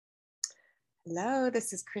Hello,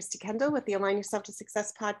 this is Christy Kendall with the Align Yourself to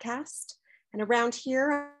Success podcast. And around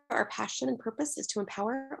here, our passion and purpose is to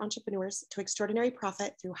empower entrepreneurs to extraordinary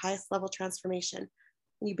profit through highest level transformation.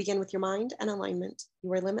 When you begin with your mind and alignment,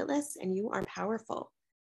 you are limitless and you are powerful.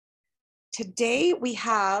 Today, we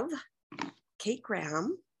have Kate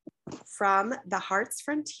Graham from The Heart's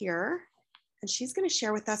Frontier, and she's going to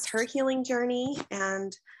share with us her healing journey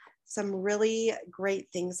and some really great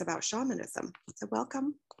things about shamanism. So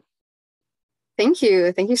welcome. Thank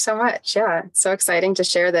you. Thank you so much. Yeah, it's so exciting to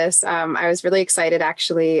share this. I was really excited,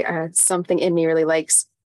 actually. Something in me really likes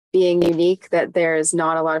being unique, that there's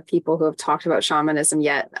not a lot of people who have talked about shamanism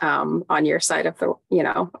yet on your side of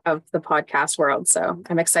the podcast world. So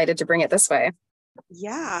I'm excited to bring it this way.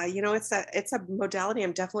 Yeah, it's a modality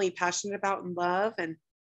I'm definitely passionate about and love, and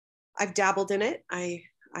I've dabbled in it. I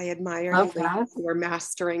admire the ladies who are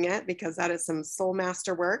mastering it, because that is some soul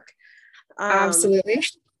master work. Absolutely.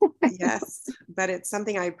 Yes, but it's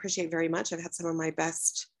something I appreciate very much. I've had some of my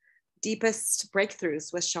deepest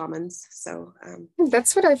breakthroughs with shamans. So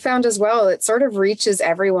that's what I found as well. It sort of reaches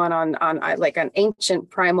everyone on like an ancient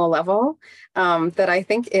primal level that I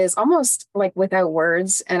think is almost like without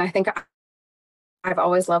words. And I think I've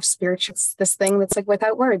always loved spiritual, this thing that's like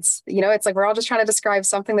without words. It's like we're all just trying to describe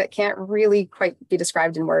something that can't really quite be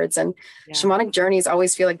described in words. And shamanic journeys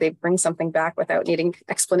always feel like they bring something back without needing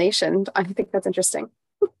explanation. I think that's interesting.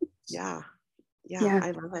 Yeah,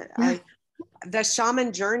 I love it. Yeah. The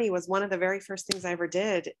shaman journey was one of the very first things I ever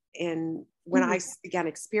did when I began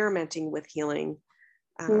experimenting with healing.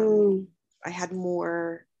 I had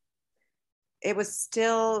more, it was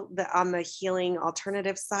still on the healing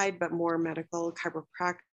alternative side, but more medical,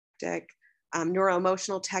 chiropractic,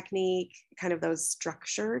 neuroemotional technique, kind of those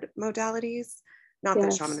structured modalities. Not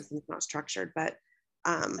that shamanism is not structured, but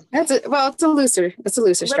it's a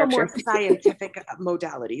looser structure. More scientific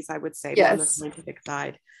modalities, I would say, on the scientific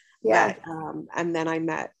side. Yeah. But, and then I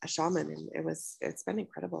met a shaman, and it's been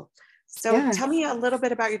incredible. So tell me a little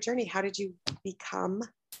bit about your journey. How did you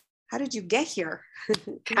get here?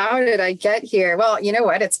 How did I get here? Well, you know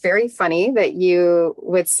what? It's very funny that you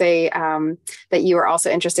would say that you are also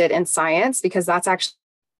interested in science, because that's actually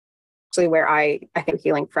where I think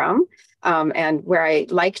healing from. And where I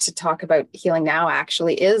like to talk about healing now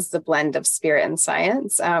actually is the blend of spirit and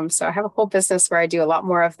science. So I have a whole business where I do a lot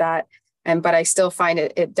more of that. But I still find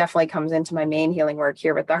it definitely comes into my main healing work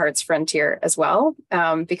here with the Heart's Frontier as well.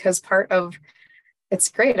 Because it's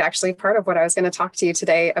great, actually. Part of what I was going to talk to you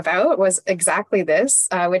today about was exactly this,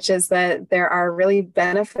 which is that there are really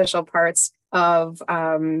beneficial parts of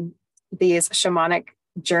these shamanic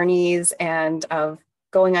journeys and of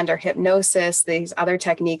going under hypnosis, these other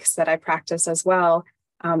techniques that I practice as well,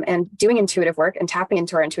 and doing intuitive work and tapping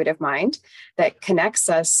into our intuitive mind that connects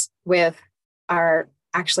us with our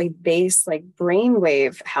actually base, like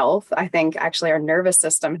brainwave health. I think actually our nervous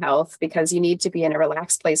system health, because you need to be in a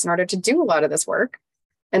relaxed place in order to do a lot of this work.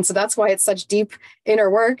 And so that's why it's such deep inner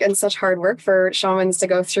work and such hard work for shamans to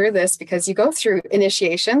go through this, because you go through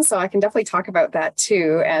initiation. So I can definitely talk about that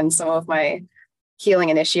too. And some of my healing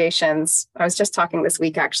initiations. I was just talking this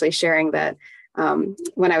week, actually sharing that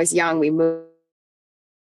when I was young, we moved,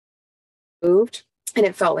 and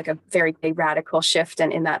it felt like a very big radical shift.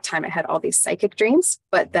 And in that time, I had all these psychic dreams,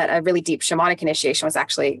 but that a really deep shamanic initiation was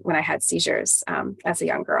actually when I had seizures as a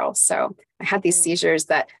young girl. So I had these seizures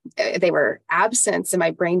that they were absence, and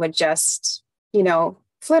my brain would just,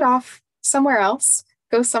 flit off somewhere else,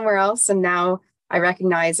 go somewhere else. And now I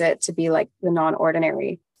recognize it to be like the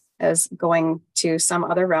non-ordinary, as going to some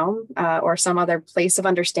other realm or some other place of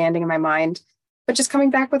understanding in my mind, but just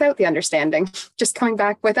coming back without the understanding, just coming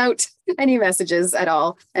back without any messages at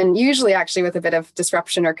all. And usually actually with a bit of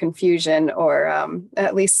disruption or confusion, or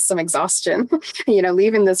at least some exhaustion,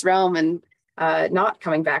 leaving this realm and not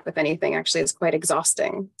coming back with anything actually is quite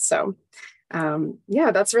exhausting. So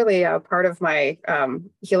that's really a part of my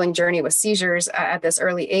healing journey with seizures at this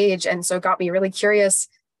early age. And so it got me really curious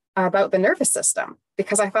about the nervous system,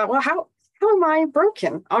 because I thought, well, how am I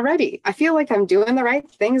broken already? I feel like I'm doing the right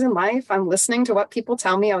things in life. I'm listening to what people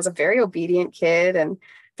tell me. I was a very obedient kid and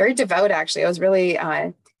very devout, actually. I was really,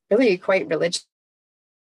 really quite religious.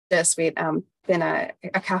 We'd been a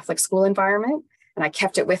Catholic school environment, and I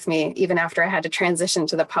kept it with me even after I had to transition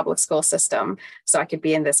to the public school system so I could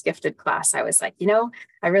be in this gifted class. I was like,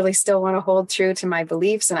 I really still want to hold true to my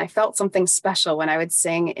beliefs. And I felt something special when I would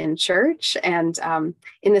sing in church. And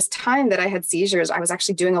in this time that I had seizures, I was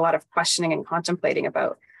actually doing a lot of questioning and contemplating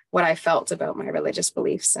about what I felt about my religious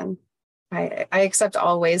beliefs. And I accept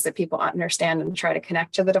all ways that people understand and try to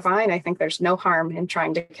connect to the divine. I think there's no harm in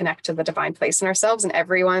trying to connect to the divine place in ourselves. And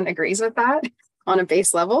everyone agrees with that on a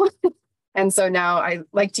base level. And so now I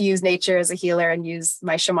like to use nature as a healer and use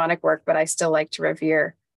my shamanic work, but I still like to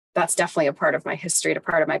revere. That's definitely a part of my history, a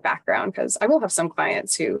part of my background, because I will have some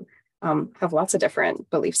clients who have lots of different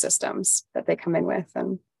belief systems that they come in with.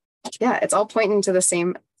 And yeah, it's all pointing to the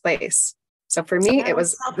same place. So for me, it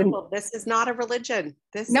was this is not a religion.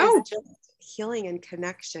 This is just healing and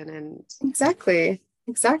connection. And exactly.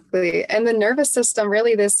 And the nervous system,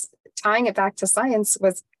 really, this tying it back to science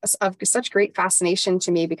was of such great fascination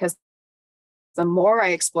to me, because the more I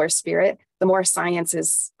explore spirit, the more science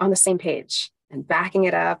is on the same page and backing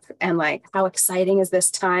it up. And like, how exciting is this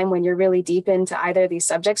time when you're really deep into either of these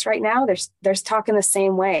subjects right now? There's talking the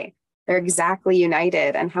same way. They're exactly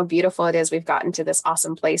united. And how beautiful it is we've gotten to this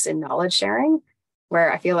awesome place in knowledge sharing,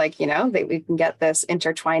 where I feel like, that we can get this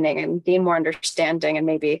intertwining and gain more understanding and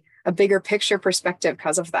maybe a bigger picture perspective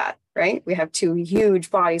because of that, right? We have two huge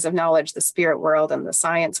bodies of knowledge, the spirit world and the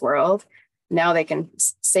science world. Now they can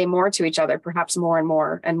say more to each other, perhaps more and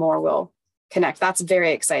more will connect. That's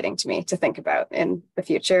very exciting to me to think about in the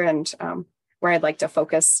future, and where I'd like to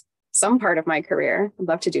focus some part of my career. I'd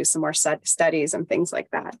love to do some more studies and things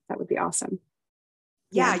like that. That would be awesome.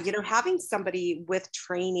 Yeah, having somebody with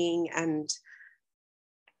training and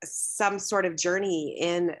some sort of journey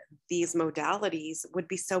in these modalities would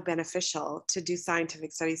be so beneficial to do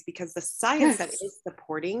scientific studies, because the science that is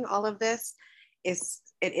supporting all of this is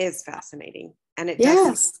fascinating, and it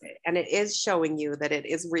does, and it is showing you that it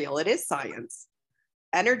is real. It is science.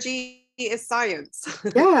 Energy is science.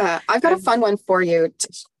 Yeah, I've got a fun one for you.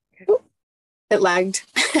 It lagged.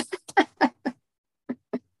 I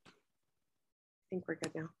think we're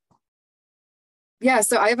good now. Yeah,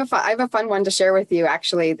 so I have a fun one to share with you,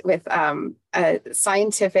 actually, with a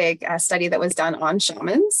scientific study that was done on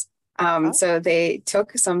shamans. So they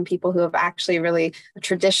took some people who have actually really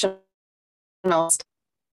traditional, not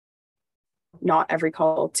every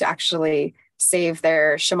cult, to actually save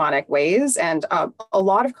their shamanic ways. And a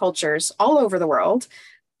lot of cultures all over the world,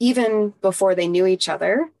 even before they knew each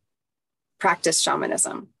other, practiced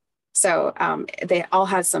shamanism. So they all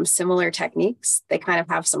had some similar techniques. They kind of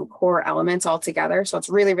have some core elements all together. So it's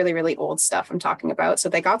really, really, really old stuff I'm talking about. So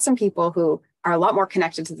they got some people who are a lot more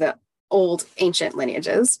connected to the old ancient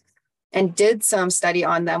lineages and did some study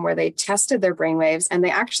on them where they tested their brainwaves, and they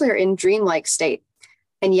actually are in dreamlike state.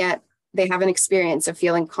 And yet they have an experience of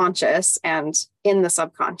feeling conscious and in the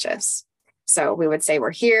subconscious. So we would say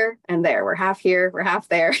we're here and there, we're half here, we're half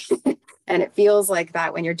there. And it feels like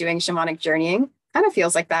that when you're doing shamanic journeying. Kind of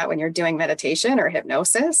feels like that when you're doing meditation or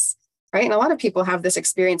hypnosis, right? And a lot of people have this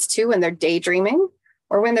experience too when they're daydreaming,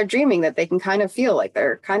 or when they're dreaming, that they can kind of feel like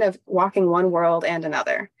they're kind of walking one world and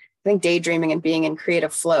another. I think daydreaming and being in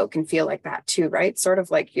creative flow can feel like that too, right? Sort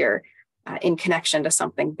of like you're in connection to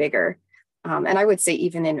something bigger. And I would say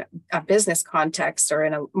even in a business context or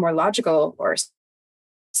in a more logical or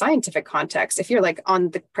scientific context, if you're like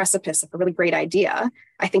on the precipice of a really great idea,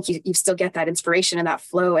 I think you still get that inspiration and that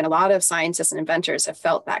flow. And a lot of scientists and inventors have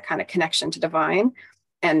felt that kind of connection to divine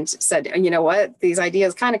and said, you know what, these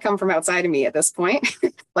ideas kind of come from outside of me at this point.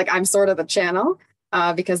 Like I'm sort of the channel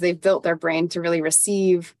because they've built their brain to really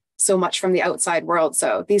receive so much from the outside world.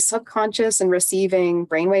 So these subconscious and receiving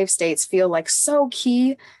brainwave states feel like so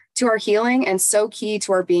key to our healing and so key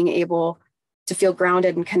to our being able to feel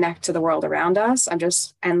grounded and connect to the world around us. I'm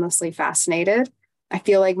just endlessly fascinated. I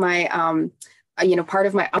feel like my, part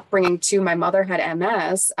of my upbringing too, my mother had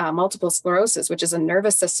MS, multiple sclerosis, which is a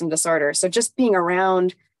nervous system disorder. So just being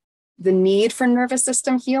around the need for nervous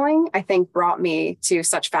system healing, I think brought me to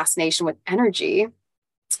such fascination with energy.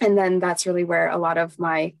 And then that's really where a lot of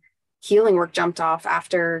my healing work jumped off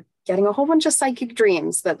after getting a whole bunch of psychic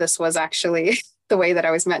dreams that this was actually the way that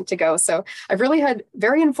I was meant to go. So I've really had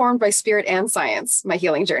very informed by spirit and science, my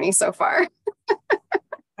healing journey so far.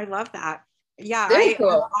 I love that. Yeah. Very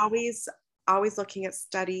cool. I'm always looking at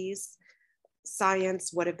studies,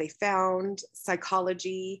 science, what have they found,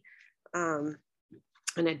 psychology. And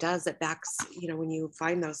it backs, when you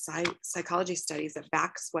find those psychology studies, it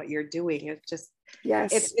backs what you're doing. It just,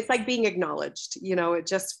 it's like being acknowledged, it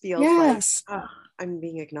just feels like, oh, I'm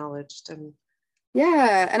being acknowledged. And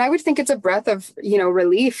yeah. And I would think it's a breath of,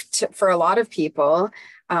 relief for a lot of people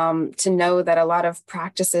to know that a lot of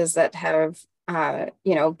practices that have,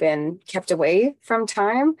 been kept away from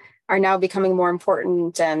time are now becoming more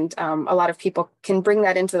important. And a lot of people can bring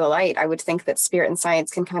that into the light. I would think that spirit and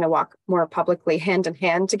science can kind of walk more publicly hand in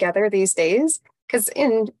hand together these days, because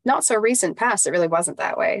in not so recent past, it really wasn't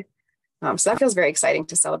that way. So that feels very exciting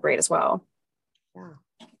to celebrate as well. Yeah.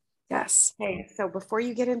 Yes. Okay, so before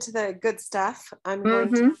you get into the good stuff, I'm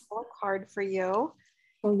going to pull a card for you.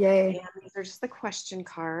 Oh, yay. And these are just the question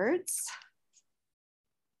cards.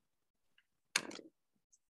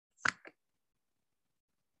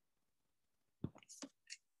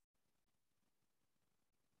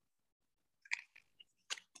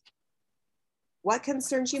 what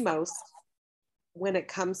concerns you most when it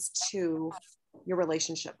comes to your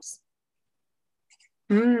relationships?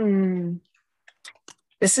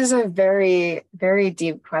 This is a very, very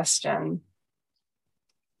deep question.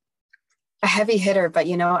 A heavy hitter, but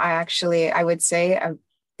I would say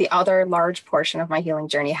the other large portion of my healing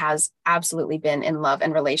journey has absolutely been in love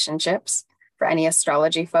and relationships. For any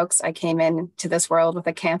astrology folks, I came into this world with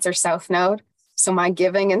a Cancer South node. So my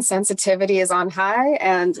giving and sensitivity is on high,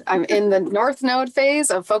 and I'm in the North node phase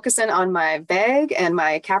of focusing on my bag and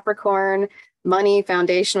my Capricorn money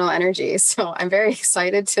foundational energy. So I'm very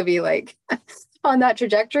excited to be like on that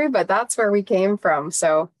trajectory, but that's where we came from.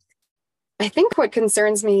 So I think what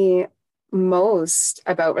concerns me most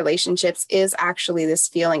about relationships is actually this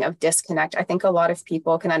feeling of disconnect. I think a lot of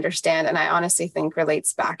people can understand, and I honestly think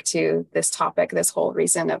relates back to this topic, this whole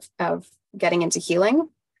reason of getting into healing.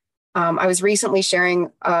 I was recently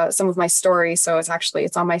sharing some of my story, so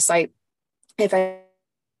it's on my site. If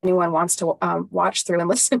anyone wants to watch through and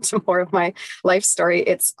listen to more of my life story,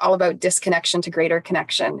 it's all about disconnection to greater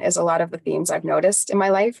connection is a lot of the themes I've noticed in my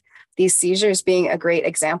life. These seizures being a great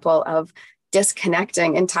example of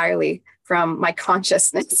disconnecting entirely from my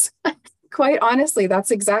consciousness. Quite honestly,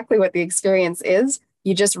 that's exactly what the experience is.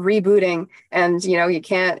 You just rebooting, and you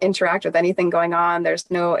can't interact with anything going on. There's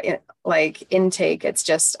no intake. It's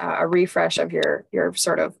just a refresh of your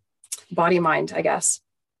sort of body mind, I guess.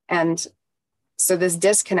 And so this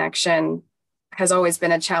disconnection has always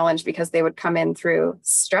been a challenge because they would come in through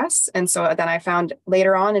stress. And so then I found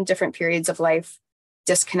later on in different periods of life,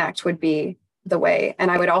 disconnect would be the way. And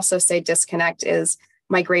I would also say disconnect is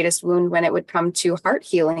my greatest wound when it would come to heart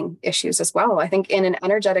healing issues as well. I think in an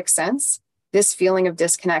energetic sense, this feeling of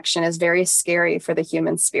disconnection is very scary for the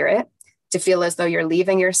human spirit, to feel as though you're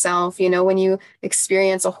leaving yourself. When you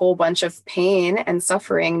experience a whole bunch of pain and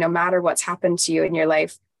suffering, no matter what's happened to you in your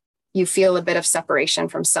life, you feel a bit of separation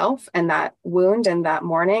from self, and that wound and that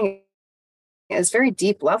mourning is very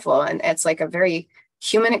deep level. And it's like a very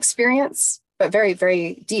human experience, but very,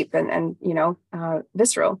 very deep and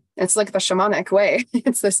visceral. It's like the shamanic way.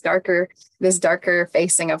 It's this darker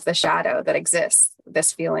facing of the shadow that exists,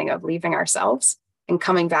 this feeling of leaving ourselves and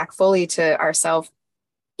coming back fully to ourselves,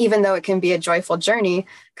 even though it can be a joyful journey,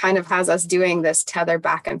 kind of has us doing this tether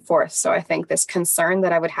back and forth. So I think this concern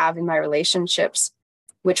that I would have in my relationships,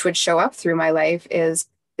 which would show up through my life, is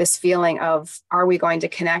this feeling of, are we going to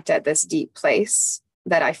connect at this deep place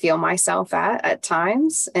that I feel myself at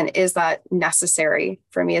times? And is that necessary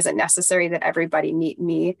for me? Is it necessary that everybody meet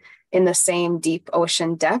me in the same deep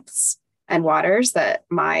ocean depths and waters that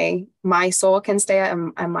my soul can stay at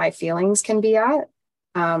and my feelings can be at?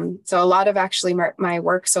 So a lot of actually my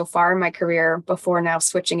work so far in my career, before now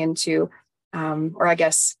switching into, or I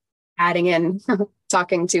guess adding in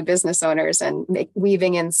talking to business owners and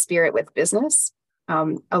weaving in spirit with business.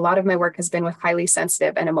 A lot of my work has been with highly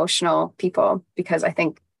sensitive and emotional people, because I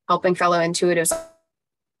think helping fellow intuitives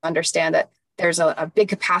understand that there's a big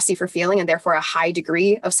capacity for feeling and therefore a high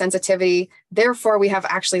degree of sensitivity. Therefore, we have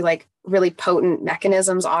actually really potent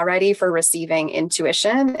mechanisms already for receiving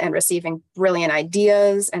intuition and receiving brilliant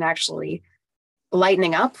ideas and actually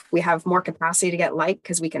lightening up. We have more capacity to get light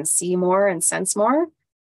because we can see more and sense more.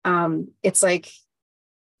 It's like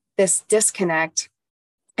this disconnect,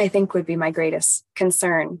 I think, would be my greatest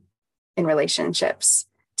concern in relationships,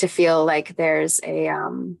 to feel like there's a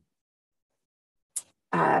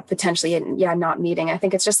potentially, not meeting. I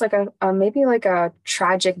think it's just like a maybe like a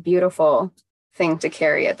tragic, beautiful thing to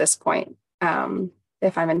carry at this point,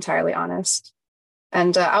 if I'm entirely honest.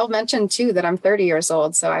 And I'll mention too that I'm 30 years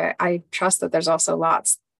old, so I trust that there's also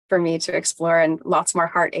lots for me to explore, and lots more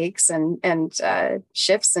heartaches and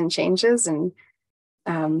shifts and changes and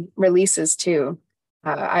releases too.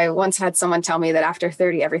 I once had someone tell me that after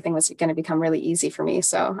 30, everything was going to become really easy for me.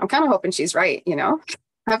 So I'm kind of hoping she's right,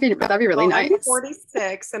 That'd be really nice. I'm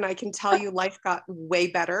 46 and I can tell you life got way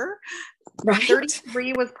better. Right.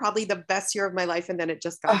 33 was probably the best year of my life, and then it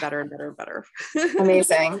just got better and better and better.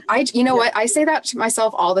 Amazing. What? I say that to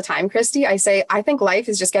myself all the time, Christy. I say, I think life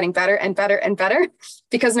is just getting better and better and better,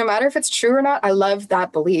 because no matter if it's true or not, I love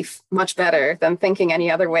that belief much better than thinking any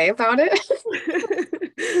other way about it.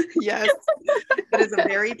 Yes, that is a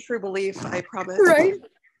very true belief, I promise. Right.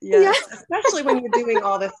 Yes. Yeah. Especially when you're doing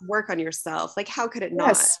all this work on yourself. Like, how could it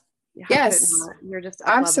not? Yes. You're just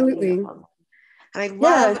absolutely. And I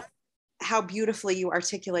love how beautifully you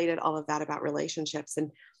articulated all of that about relationships.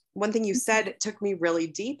 And one thing you said took me really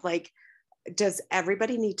deep. Like, does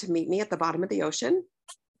everybody need to meet me at the bottom of the ocean?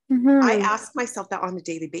 Mm-hmm. I ask myself that on a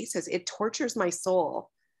daily basis. It tortures my soul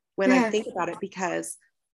when I think about it, because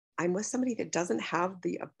I'm with somebody that doesn't have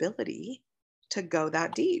the ability to go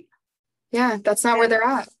that deep. Yeah, that's not where they're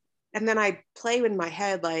at. And then I play in my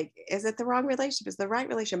head, like, is it the wrong relationship? Is it the right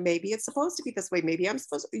relationship? Maybe it's supposed to be this way. Maybe I'm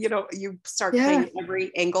supposed to, you start playing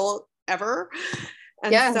every angle ever.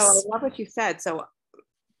 And so I love what you said. So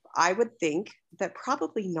I would think that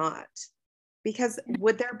probably not, because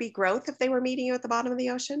would there be growth if they were meeting you at the bottom of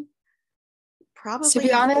the ocean? Probably. To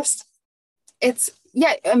be honest,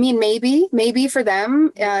 I mean, maybe for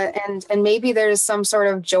them, and maybe there's some sort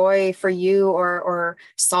of joy for you or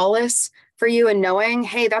solace for you in knowing,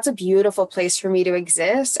 hey, that's a beautiful place for me to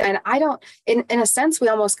exist. And I don't, in a sense, we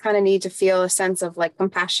almost kind of need to feel a sense of like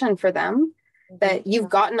compassion for them, that you've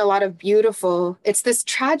gotten a lot of beautiful, it's this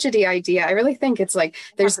tragedy idea. I really think it's like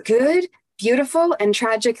there's good, beautiful, and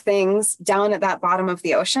tragic things down at that bottom of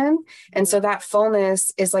the ocean. And so that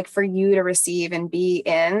fullness is like for you to receive and be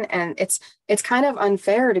in. And it's kind of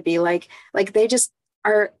unfair to be like they just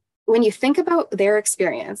are, when you think about their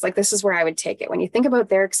experience, like this is where I would take it. When you think about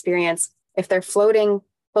their experience, if they're floating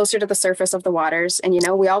closer to the surface of the waters, and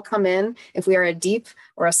we all come in, if we are a deep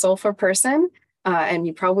or a soulful person, and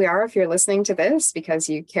you probably are if you're listening to this because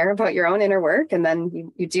you care about your own inner work, and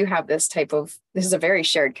then you do have this is a very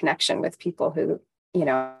shared connection with people who,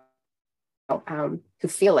 who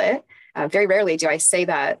feel it. Very rarely do I say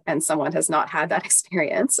that and someone has not had that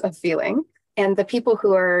experience of feeling. And the people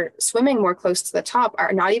who are swimming more close to the top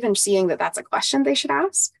are not even seeing that that's a question they should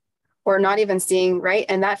ask, or not even seeing, right?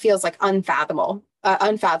 And that feels like unfathomable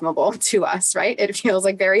to us, right? It feels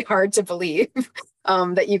like very hard to believe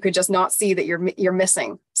that you could just not see that you're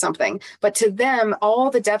missing something. But to them, all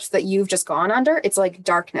the depths that you've just gone under, it's like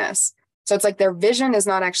darkness. So it's like their vision is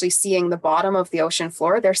not actually seeing the bottom of the ocean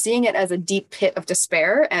floor. They're seeing it as a deep pit of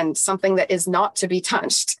despair and something that is not to be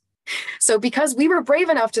touched. So because we were brave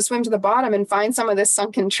enough to swim to the bottom and find some of this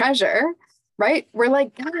sunken treasure, right? We're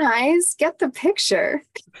like, guys, get the picture.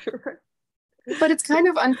 But it's kind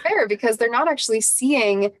of unfair because they're not actually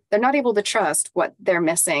seeing, they're not able to trust what they're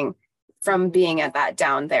missing from being at that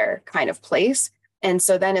down there kind of place. And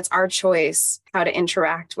so then it's our choice how to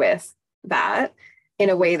interact with that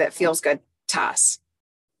in a way that feels good to us.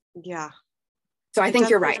 Yeah. So I think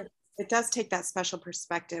you're right. It does take that special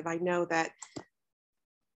perspective. I know that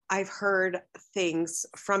I've heard things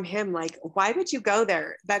from him like, why would you go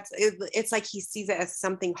there? It's like he sees it as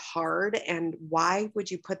something hard. And why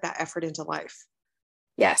would you put that effort into life?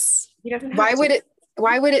 Yes. Why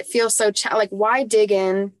would it feel so like, why dig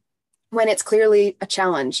in when it's clearly a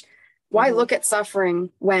challenge? Why look at suffering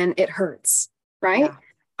when it hurts? Right. Yeah.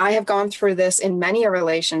 I have gone through this in many a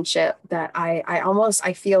relationship that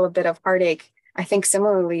I feel a bit of heartache. I think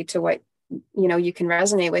similarly to what, you can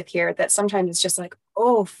resonate with here, that sometimes it's just like,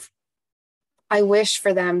 oh, I wish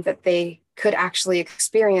for them that they could actually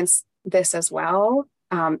experience this as well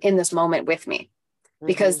in this moment with me.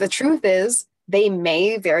 Because the truth is, they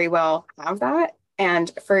may very well have that.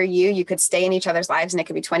 And for you could stay in each other's lives and it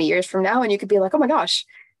could be 20 years from now and you could be like, oh my gosh,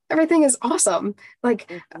 everything is awesome. Like,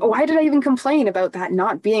 why did I even complain about that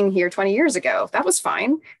not being here 20 years ago? That was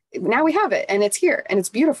fine. Now we have it and it's here and it's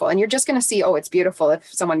beautiful. And you're just going to see, oh, it's beautiful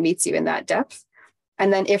if someone meets you in that depth.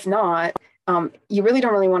 And then if not, you really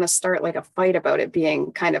don't want to start like a fight about it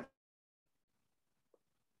being kind of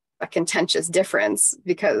a contentious difference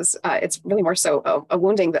because it's really more so a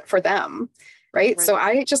wounding for them. Right. So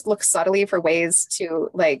I just look subtly for ways to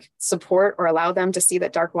like support or allow them to see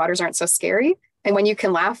that dark waters aren't so scary. And when you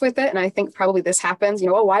can laugh with it, and I think probably this happens,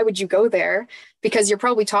 oh, why would you go there? Because you're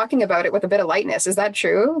probably talking about it with a bit of lightness. Is that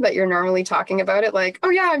true? That you're normally talking about it like, oh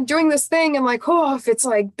yeah, I'm doing this thing. And like, oh, if it's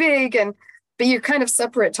like big but you're kind of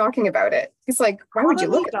separate talking about it. It's like, why would you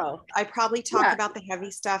look at it? I probably talk about the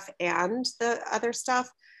heavy stuff and the other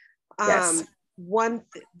stuff. Yes.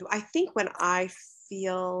 I think when I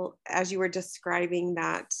feel, as you were describing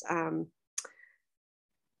that,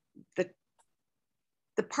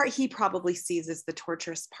 the part he probably sees is the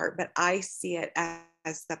torturous part, but I see it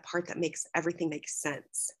as the part that makes everything make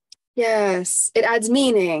sense. Yes, it adds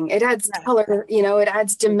meaning, it adds color, it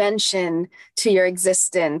adds dimension to your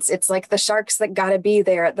existence. It's like the sharks that got to be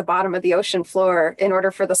there at the bottom of the ocean floor in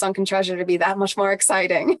order for the sunken treasure to be that much more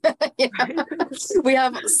exciting. We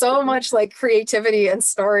have so much like creativity and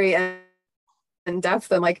story and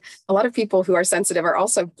depth. And like a lot of people who are sensitive are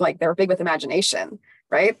also like, they're big with imagination.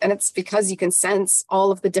 Right. And it's because you can sense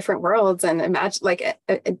all of the different worlds and imagine like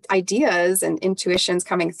ideas and intuitions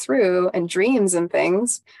coming through and dreams and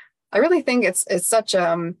things. I really think it's such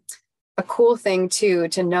a cool thing too,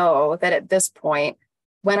 to know that at this point,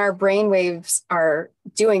 when our brain waves are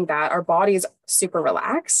doing that, our body's super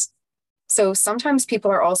relaxed. So sometimes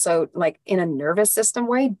people are also like in a nervous system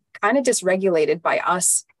way, kind of dysregulated by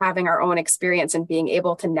us having our own experience and being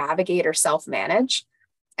able to navigate or self-manage.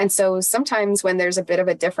 And so sometimes when there's a bit of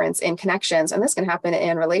a difference in connections, and this can happen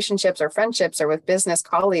in relationships or friendships or with business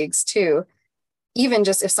colleagues too, even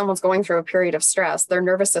just if someone's going through a period of stress, their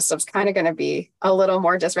nervous system's kind of going to be a little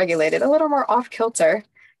more dysregulated, a little more off kilter.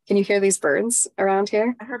 Can you hear these birds around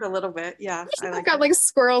here? I heard a little bit. Yeah. I've got like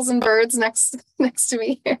squirrels and birds next to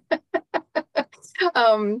me.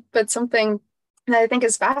 But something that I think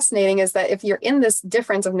is fascinating is that if you're in this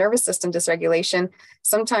difference of nervous system dysregulation,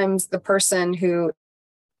 sometimes the person who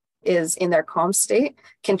is in their calm state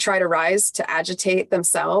can try to rise to agitate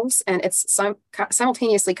themselves. And it's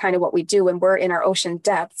simultaneously kind of what we do when we're in our ocean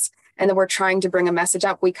depths and then we're trying to bring a message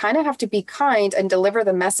up. We kind of have to be kind and deliver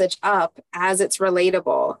the message up as it's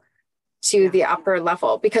relatable to the upper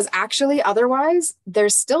level, because actually otherwise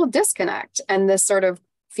there's still disconnect and this sort of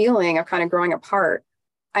feeling of kind of growing apart.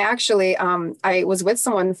 I actually, I was with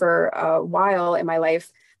someone for a while in my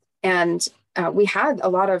life, and we had a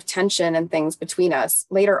lot of tension and things between us.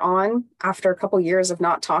 Later on, after a couple of years of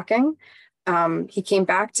not talking, he came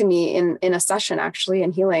back to me in a session, actually,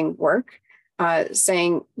 in healing work,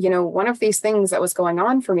 saying, you know, one of these things that was going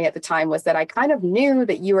on for me at the time was that I kind of knew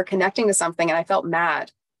that you were connecting to something, and I felt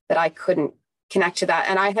mad that I couldn't connect to that.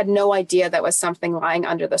 And I had no idea that was something lying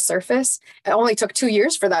under the surface. It only took 2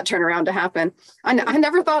 years for that turnaround to happen. I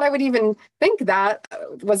never thought I would even think that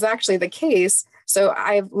was actually the case. So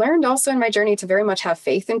I've learned also in my journey to very much have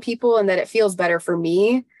faith in people, and that it feels better for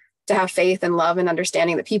me to have faith and love and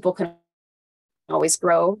understanding that people can always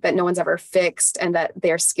grow, that no one's ever fixed, and that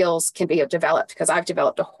their skills can be developed, because I've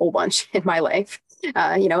developed a whole bunch in my life,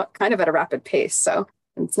 you know, kind of at a rapid pace. So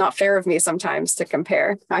it's not fair of me sometimes to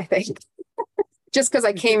compare, I think. Just because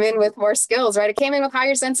I came in with more skills, right? I came in with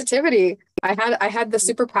higher sensitivity. I had the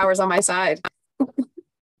superpowers on my side.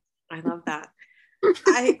 I love that.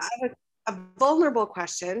 I have a vulnerable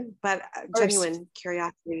question, but genuine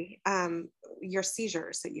curiosity. Your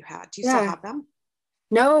seizures that you had, do you still have them?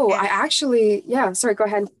 No, I actually, sorry, go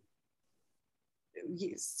ahead.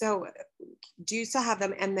 So do you still have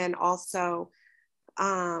them? And then also,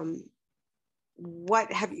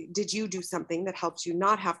 did you do something that helps you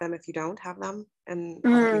not have them if you don't have them? And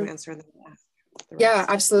I'll let you answer the Yeah,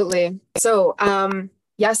 absolutely. So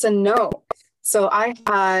yes and no. So I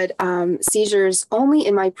had seizures only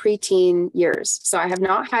in my preteen years. So I have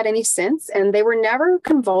not had any since, and they were never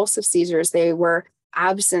convulsive seizures. They were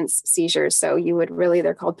absence seizures. So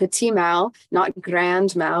they're called petit mal, not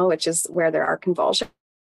grand mal, which is where there are convulsions.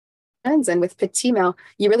 And with petit mal,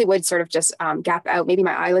 you really would sort of just gap out. Maybe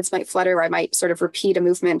my eyelids might flutter, or I might sort of repeat a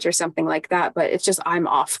movement or something like that. But it's just, I'm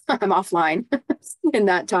off. I'm offline in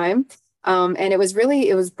that time. And it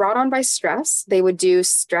was brought on by stress. They would do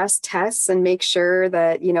stress tests and make sure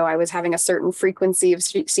that, you know, I was having a certain frequency of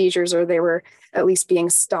seizures, or they were at least being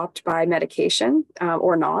stopped by medication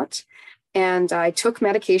or not. And I took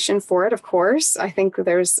medication for it, of course. I think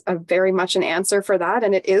there's very much an answer for that.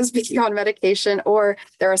 And it is being on medication, or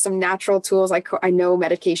there are some natural tools. I know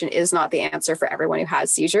medication is not the answer for everyone who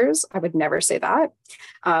has seizures. I would never say that.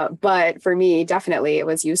 But for me, definitely it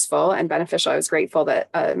was useful and beneficial. I was grateful that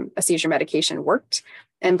a seizure medication worked.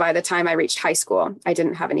 And by the time I reached high school, I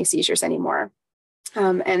didn't have any seizures anymore.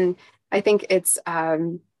 And I think it's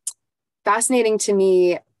fascinating to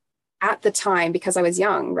me at the time, because I was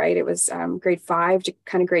young, right? It was grade 5 to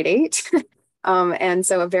kind of grade 8. And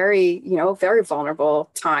so a very vulnerable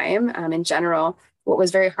time in general. What was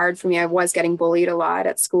very hard for me, I was getting bullied a lot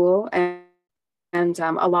at school. And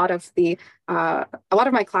a lot of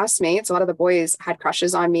my classmates, a lot of the boys had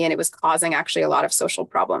crushes on me, and it was causing actually a lot of social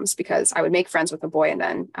problems, because I would make friends with a boy, and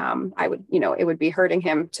then it would be hurting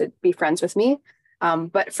him to be friends with me.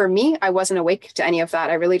 But for me, I wasn't awake to any of that.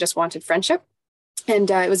 I really just wanted friendship.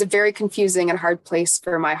 And it was a very confusing and hard place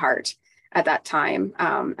for my heart at that time.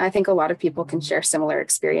 I think a lot of people can share similar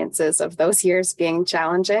experiences of those years being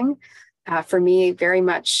challenging. For me, very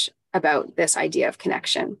much about this idea of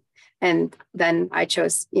connection. And then I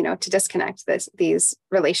chose, to disconnect. These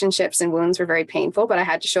relationships and wounds were very painful, but I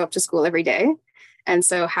had to show up to school every day. And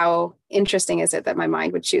so how interesting is it that my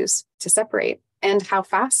mind would choose to separate? And how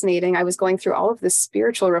fascinating. I was going through all of this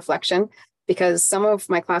spiritual reflection, because some of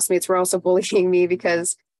my classmates were also bullying me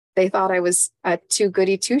because they thought I was a too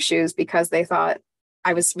goody two shoes, because they thought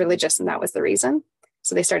I was religious, and that was the reason.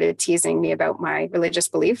 So they started teasing me about my religious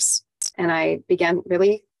beliefs, and I began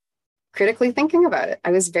really critically thinking about it.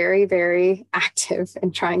 I was very, very active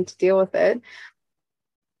in trying to deal with it.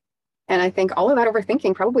 And I think all of that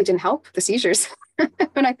overthinking probably didn't help the seizures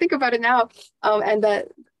when I think about it now. And that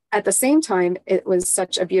at the same time, it was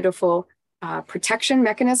such a beautiful protection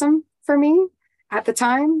mechanism for me at the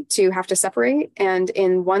time to have to separate. And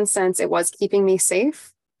in one sense, it was keeping me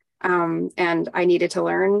safe And I needed to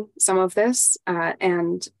learn some of this.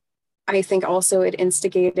 And I think also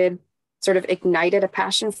it sort of ignited a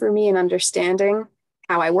passion for me in understanding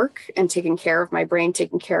how I work and taking care of my brain,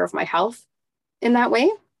 taking care of my health in that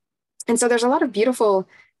way. And so there's a lot of beautiful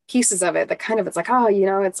pieces of it that kind of, it's like, oh,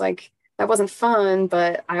 it's like, that wasn't fun,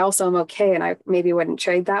 but I also am okay. And I maybe wouldn't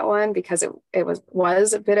trade that one because it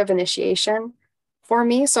was a bit of initiation for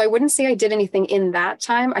me. So I wouldn't say I did anything in that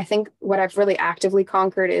time. I think what I've really actively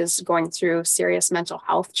conquered is going through serious mental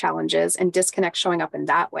health challenges and disconnect showing up in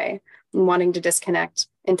that way, and wanting to disconnect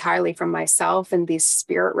entirely from myself and these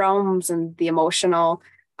spirit realms and the emotional,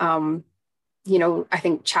 I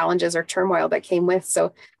think challenges or turmoil that came with.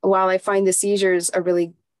 So while I find the seizures a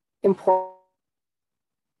really important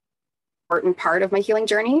part of my healing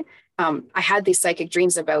journey, I had these psychic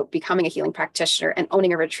dreams about becoming a healing practitioner and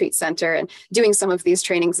owning a retreat center and doing some of these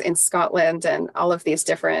trainings in Scotland and all of these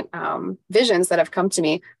different visions that have come to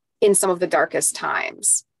me in some of the darkest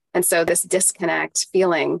times. And so this disconnect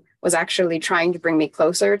feeling was actually trying to bring me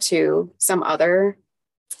closer to some other,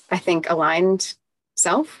 I think, aligned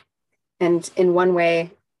self. And in one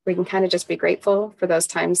way, we can kind of just be grateful for those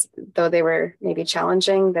times, though they were maybe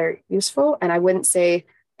challenging, they're useful. And I wouldn't say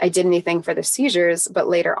I did anything for the seizures, but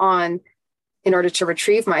later on, in order to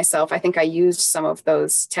retrieve myself, I think I used some of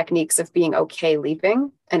those techniques of being okay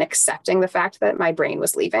leaving and accepting the fact that my brain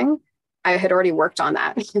was leaving. I had already worked on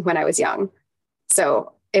that when I was young.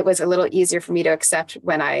 So it was a little easier for me to accept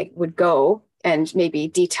when I would go and maybe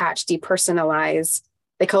detach, depersonalize.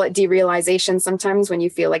 They call it derealization sometimes, when you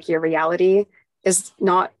feel like your reality is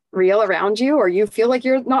not real around you, or you feel like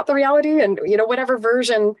you're not the reality. And, whatever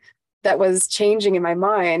version that was changing in my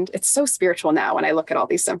mind, it's so spiritual now when I look at all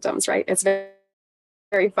these symptoms, right? It's very,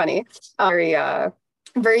 very funny,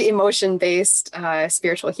 very emotion-based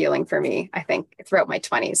spiritual healing for me, I think, throughout my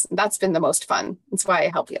 20s. That's been the most fun. That's why I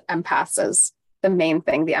help empaths as the main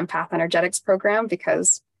thing, the Empath Energetics program,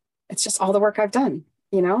 because it's just all the work I've done,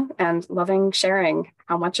 and loving sharing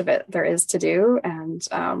how much of it there is to do. And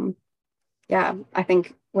I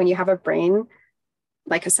think when you have a brain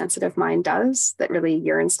like a sensitive mind does, that really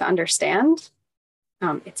yearns to understand,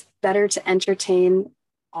 it's better to entertain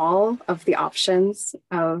all of the options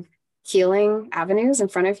of healing avenues in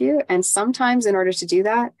front of you. And sometimes in order to do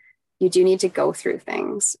that, you do need to go through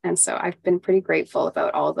things. And so I've been pretty grateful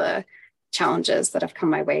about all the challenges that have come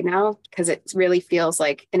my way now, because it really feels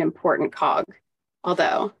like an important cog.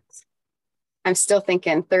 Although I'm still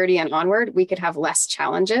thinking 30 and onward, we could have less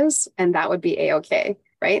challenges and that would be a-okay,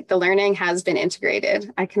 right? The learning has been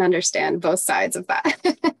integrated. I can understand both sides of that.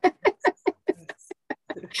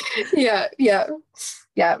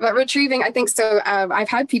 Yeah. But retrieving, I think so. I've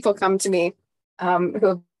had people come to me who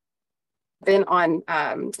have been on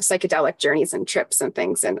psychedelic journeys and trips and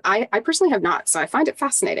things. And I personally have not. So I find it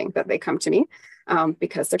fascinating that they come to me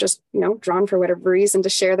because they're just, drawn for whatever reason to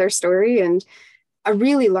share their story. And a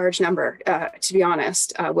really large number, to be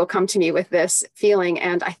honest, will come to me with this feeling.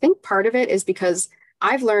 And I think part of it is because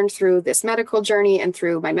I've learned through this medical journey and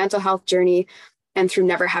through my mental health journey and through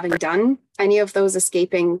never having done any of those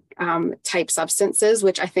escaping type substances,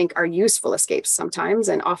 which I think are useful escapes sometimes.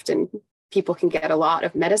 And often people can get a lot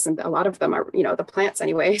of medicine. A lot of them are, the plants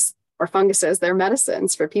anyways, or funguses, they're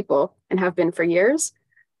medicines for people and have been for years.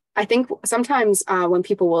 I think sometimes when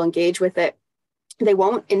people will engage with it, they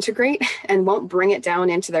won't integrate and won't bring it down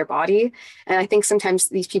into their body. And I think sometimes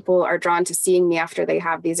these people are drawn to seeing me after they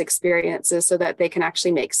have these experiences so that they can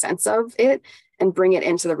actually make sense of it and bring it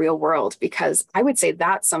into the real world. Because I would say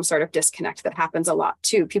that's some sort of disconnect that happens a lot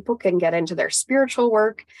too. People can get into their spiritual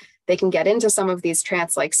work, they can get into some of these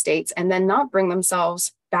trance-like states and then not bring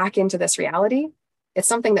themselves back into this reality. It's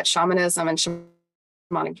something that shamanism and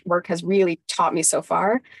shamanic work has really taught me so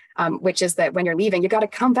far, which is that when you're leaving, you got to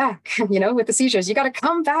come back, with the seizures, you got to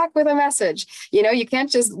come back with a message. You can't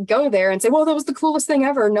just go there and say, well, that was the coolest thing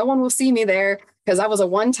ever. No one will see me there because that was a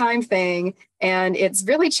one-time thing. And it's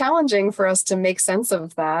really challenging for us to make sense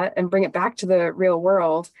of that and bring it back to the real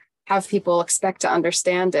world, have people expect to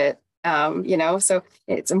understand it. So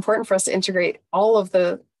it's important for us to integrate all of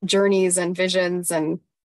the journeys and visions and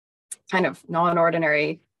kind of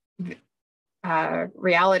non-ordinary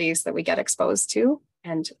realities that we get exposed to,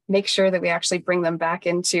 and make sure that we actually bring them back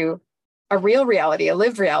into a real reality, a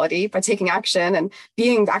lived reality, by taking action and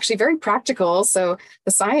being actually very practical. So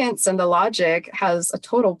the science and the logic has a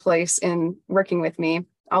total place in working with me.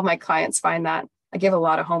 All my clients find that I give a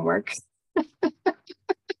lot of homework.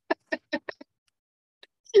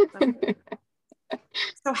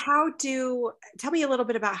 So tell me a little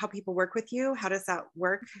bit about how people work with you. How does that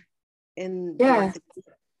work in the work that you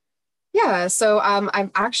do? Yeah, so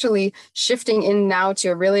I'm actually shifting in now to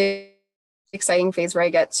a really exciting phase where I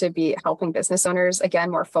get to be helping business owners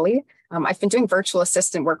again more fully. I've been doing virtual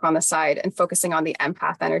assistant work on the side and focusing on the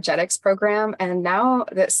Empath Energetics program. And now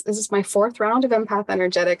this is my 4th round of Empath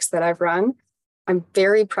Energetics that I've run. I'm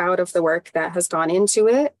very proud of the work that has gone into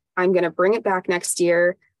it. I'm going to bring it back next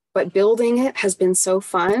year, but building it has been so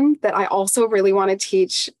fun that I also really want to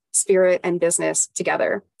teach spirit and business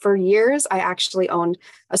together. For years, I actually owned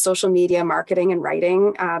a social media marketing and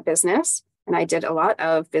writing business. And I did a lot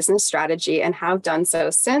of business strategy and have done so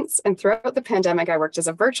since. And throughout the pandemic, I worked as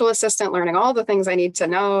a virtual assistant, learning all the things I need to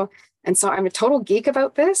know. And so I'm a total geek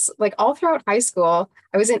about this. Like all throughout high school,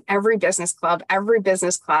 I was in every business club, every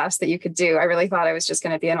business class that you could do. I really thought I was just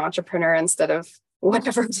going to be an entrepreneur instead of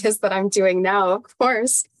whatever it is that I'm doing now, of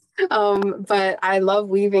course. But I love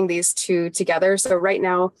weaving these two together. So right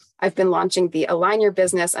now I've been launching the Align Your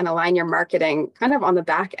Business and Align Your Marketing kind of on the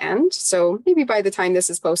back end. So maybe by the time this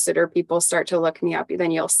is posted or people start to look me up,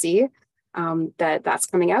 then you'll see that that's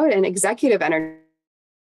coming out. And Executive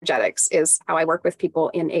Energetics is how I work with people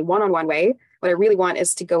in a one-on-one way. What I really want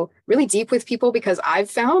is to go really deep with people, because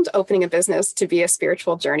I've found opening a business to be a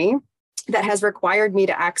spiritual journey that has required me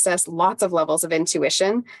to access lots of levels of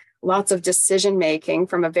intuition, lots of decision making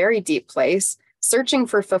from a very deep place. Searching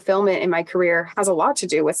for fulfillment in my career has a lot to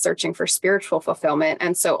do with searching for spiritual fulfillment.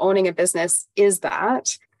 And so owning a business is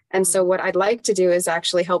that. And so what I'd like to do is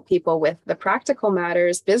actually help people with the practical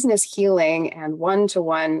matters, business healing, and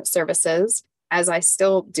one-to-one services, as I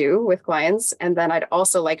still do with clients. And then I'd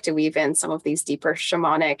also like to weave in some of these deeper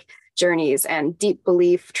shamanic journeys and deep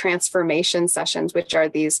belief transformation sessions, which are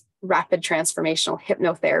these rapid transformational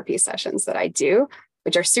hypnotherapy sessions that I do,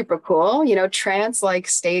 which are super cool. You know, trance-like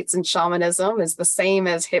states and shamanism is the same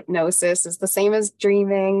as hypnosis, is the same as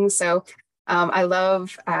dreaming. So I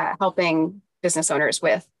love helping business owners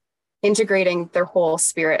with integrating their whole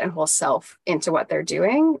spirit and whole self into what they're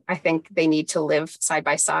doing. I think they need to live side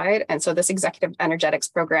by side. And so this Executive Energetics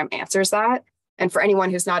program answers that. And for anyone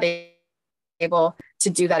who's not able to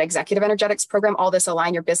do that Executive Energetics program, all this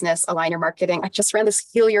Align Your Business, Align Your Marketing, I just ran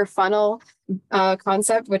this Heal Your Funnel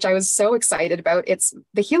concept, which I was so excited about. It's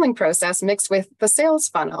the healing process mixed with the sales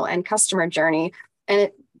funnel and customer journey. And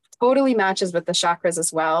it totally matches with the chakras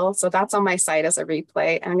as well. So that's on my site as a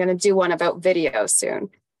replay. And I'm going to do one about video soon.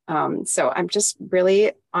 So I'm just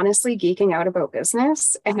really honestly geeking out about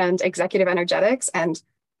business and Executive Energetics and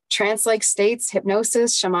trance-like states,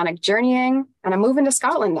 hypnosis, shamanic journeying, and I'm moving to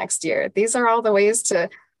Scotland next year. These are all the ways to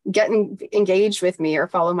get engaged with me or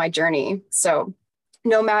follow my journey. So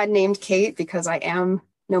nomad named Kate, because I am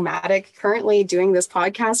nomadic, currently doing this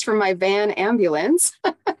podcast from my van ambulance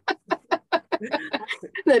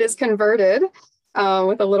that is converted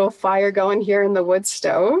with a little fire going here in the wood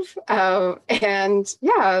stove. And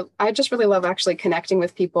yeah, I just really love actually connecting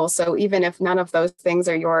with people. So even if none of those things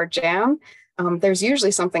are your jam, there's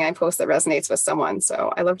usually something I post that resonates with someone.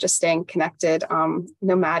 So I love just staying connected.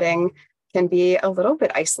 Nomading can be a little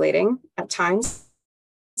bit isolating at times.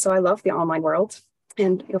 So I love the online world,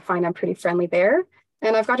 and you'll find I'm pretty friendly there.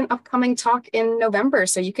 And I've got an upcoming talk in November,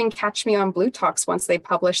 so you can catch me on Blue Talks once they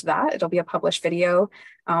publish that. It'll be a published video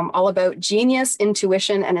all about genius,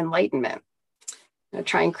 intuition, and enlightenment. I'll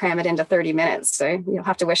try and cram it into 30 minutes, so you'll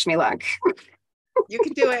have to wish me luck. You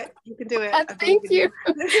can do it. You can do it. Thank you.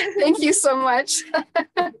 Thank you so much.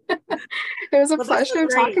 It was a pleasure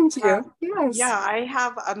talking to you. Yes. Yeah, I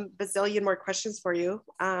have a bazillion more questions for you.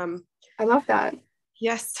 I love that.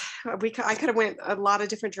 Yes, I could have went a lot of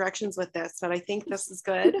different directions with this, but I think this is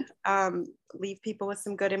good. Leave people with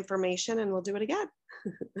some good information, and we'll do it again.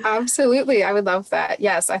 Absolutely. I would love that.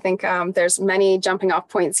 Yes, I think there's many jumping off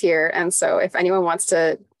points here. And so if anyone wants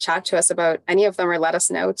to chat to us about any of them or let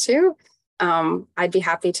us know too, I'd be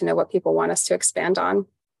happy to know what people want us to expand on.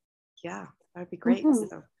 Yeah, that'd be great. Mm-hmm.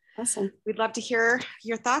 So awesome. We'd love to hear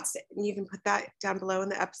your thoughts. You can put that down below in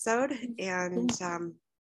the episode, and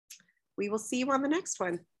we will see you on the next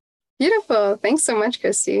one. Beautiful. Thanks so much,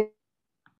 Christy.